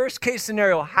you, worst case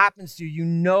scenario happens to you, you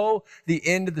know the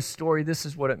end of the story. This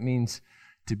is what it means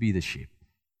to be the sheep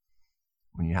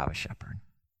when you have a shepherd.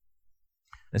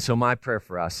 And so my prayer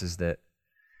for us is that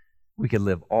we could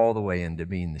live all the way into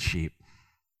being the sheep.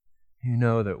 You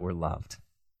know that we're loved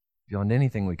beyond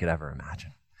anything we could ever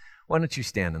imagine. Why don't you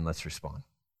stand and let's respond.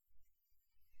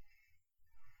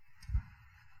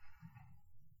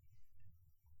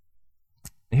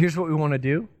 Here's what we want to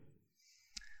do.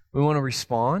 We want to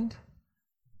respond.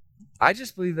 I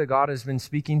just believe that God has been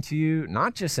speaking to you,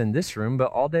 not just in this room,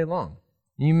 but all day long.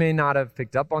 You may not have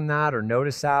picked up on that or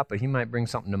noticed that, but he might bring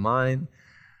something to mind.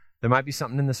 There might be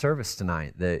something in the service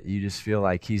tonight that you just feel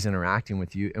like he's interacting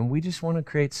with you, and we just want to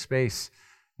create space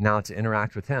now to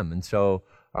interact with him. And so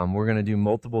we're going to do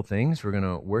multiple things. We're going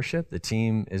to worship. The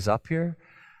team is up here.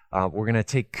 We're going to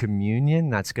take communion.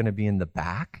 That's going to be in the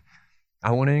back.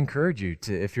 I want to encourage you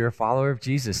to, if you're a follower of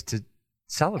Jesus,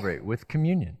 celebrate with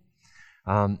communion.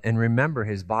 And remember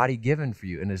his body given for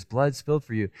you and his blood spilled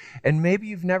for you. And maybe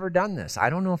you've never done this. I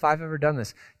don't know if I've ever done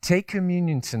this. Take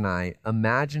communion tonight,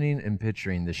 imagining and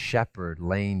picturing the shepherd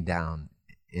laying down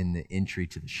in the entry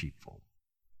to the sheepfold.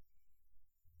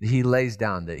 He lays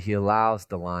down, that he allows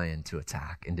the lion to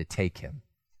attack and to take him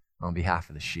on behalf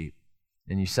of the sheep.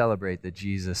 And you celebrate that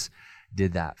Jesus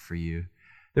did that for you.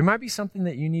 There might be something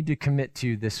that you need to commit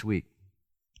to this week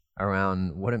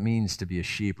around what it means to be a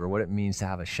sheep or what it means to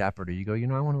have a shepherd. Or you go,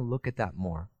 I want to look at that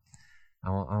more. I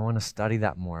want to study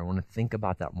that more. I want to think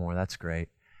about that more. That's great.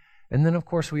 And then, of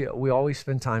course, we always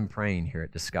spend time praying here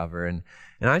at Discover. And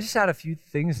I just had a few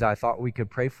things that I thought we could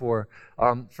pray for.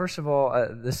 First of all,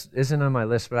 this isn't on my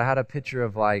list, but I had a picture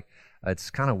of it's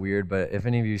kind of weird, but if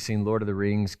any of you have seen Lord of the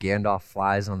Rings, Gandalf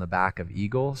flies on the back of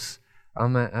eagles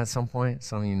at some point.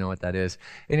 Some of you know what that is.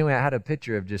 Anyway, I had a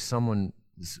picture of just someone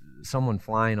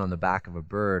flying on the back of a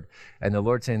bird, and the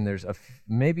Lord saying there's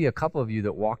maybe a couple of you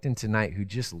that walked in tonight who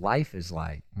just life is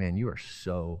like, man, you are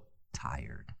so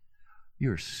tired.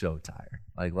 You are so tired.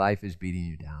 Like life is beating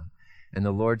you down. And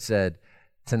the Lord said,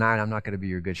 tonight I'm not going to be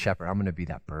your good shepherd. I'm going to be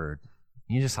that bird.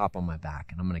 You just hop on my back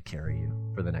and I'm going to carry you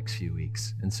for the next few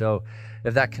weeks. And so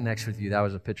if that connects with you, that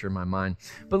was a picture in my mind.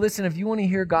 But listen, if you want to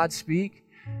hear God speak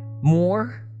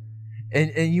more,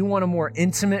 and you want a more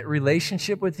intimate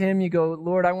relationship with him, you go,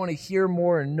 Lord, I want to hear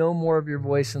more and know more of your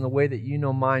voice in the way that you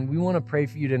know mine. We want to pray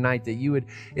for you tonight that you would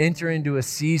enter into a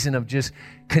season of just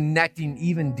connecting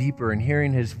even deeper and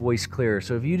hearing his voice clearer.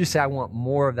 So if you just say, I want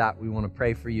more of that, we want to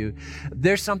pray for you.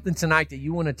 There's something tonight that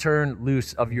you want to turn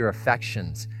loose of your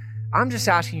affections. I'm just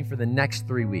asking you for the next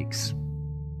 3 weeks.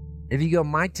 If you go,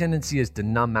 my tendency is to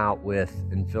numb out with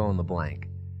and fill in the blank.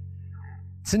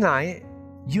 Tonight,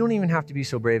 you don't even have to be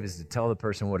so brave as to tell the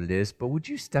person what it is, but would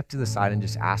you step to the side and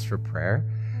just ask for prayer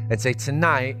and say,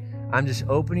 tonight, I'm just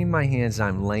opening my hands and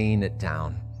I'm laying it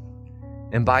down.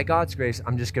 And by God's grace,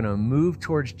 I'm just going to move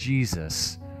towards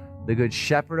Jesus, the good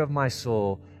shepherd of my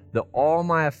soul, that all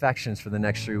my affections for the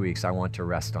next 3 weeks, I want to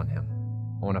rest on him.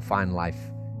 I want to find life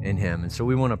in him. And so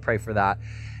we want to pray for that.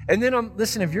 And then,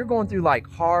 listen, if you're going through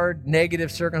hard,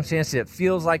 negative circumstances, it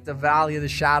feels like the valley of the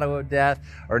shadow of death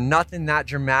or nothing that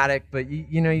dramatic, but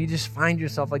you just find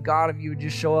yourself like, God, if you would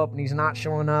just show up and he's not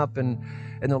showing up, and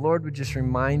the Lord would just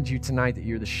remind you tonight that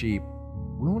you're the sheep.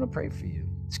 We want to pray for you.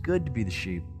 It's good to be the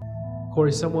sheep.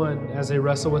 Corey, someone, as they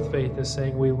wrestle with faith, is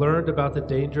saying, we learned about the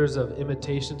dangers of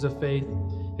imitations of faith.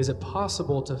 Is it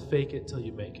possible to fake it till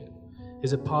you make it?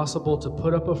 Is it possible to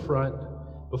put up a front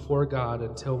before God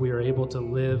until we are able to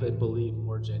live and believe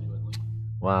more genuinely?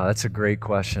 Wow, that's a great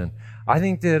question. I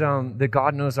think that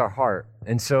God knows our heart.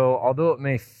 And so although it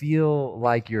may feel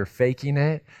like you're faking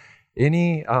it,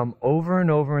 over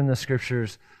and over in the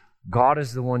scriptures, God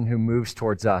is the one who moves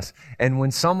towards us. And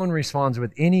when someone responds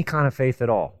with any kind of faith at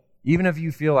all, even if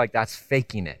you feel like that's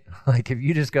faking it, like if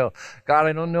you just go, God,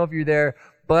 I don't know if you're there,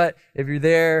 but if you're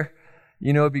there,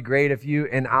 it'd be great if you,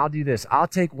 and I'll do this. I'll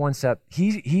take one step.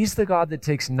 He's the God that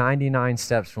takes 99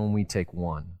 steps when we take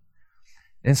one.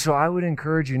 And so I would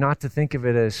encourage you not to think of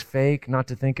it as fake, not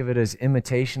to think of it as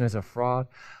imitation, as a fraud.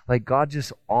 Like God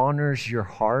just honors your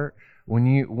heart when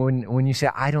you say,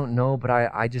 I don't know, but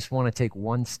I just want to take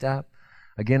one step.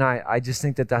 Again, I just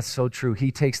think that that's so true.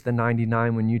 He takes the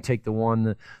 99 when you take the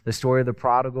one. The story of the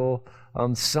prodigal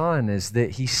son is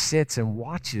that he sits and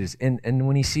watches, and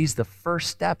when he sees the first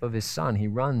step of his son, he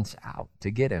runs out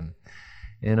to get him.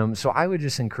 And so I would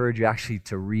just encourage you actually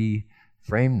to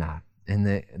reframe that, and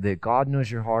that God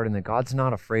knows your heart, and that God's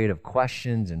not afraid of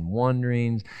questions and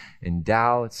wonderings and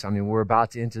doubts. I mean, we're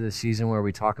about to enter the season where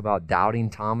we talk about doubting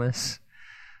Thomas,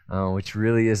 which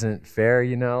really isn't fair,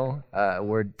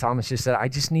 where Thomas just said, I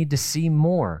just need to see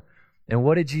more. And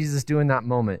what did Jesus do in that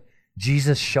moment?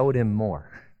 Jesus showed him more.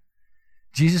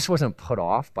 Jesus wasn't put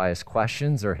off by his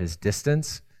questions or his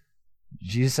distance.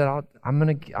 Jesus said, I'm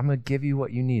gonna give you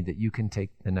what you need, that you can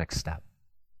take the next step.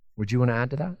 Would you want to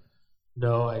add to that?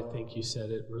 No, I think you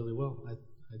said it really well.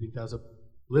 I think that was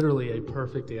literally a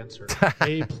perfect answer.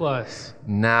 A+.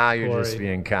 Now you're Corey. Just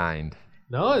being kind.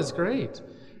 No, it's great.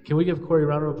 Can we give Corey a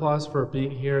round of applause for being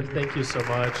here? Thank you so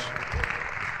much.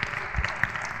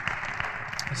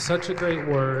 Such a great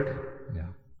word.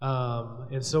 Yeah.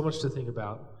 And so much to think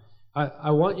about.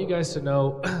 I want you guys to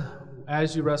know,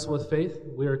 as you wrestle with faith,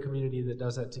 we are a community that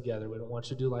does that together. We don't want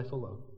you to do life alone.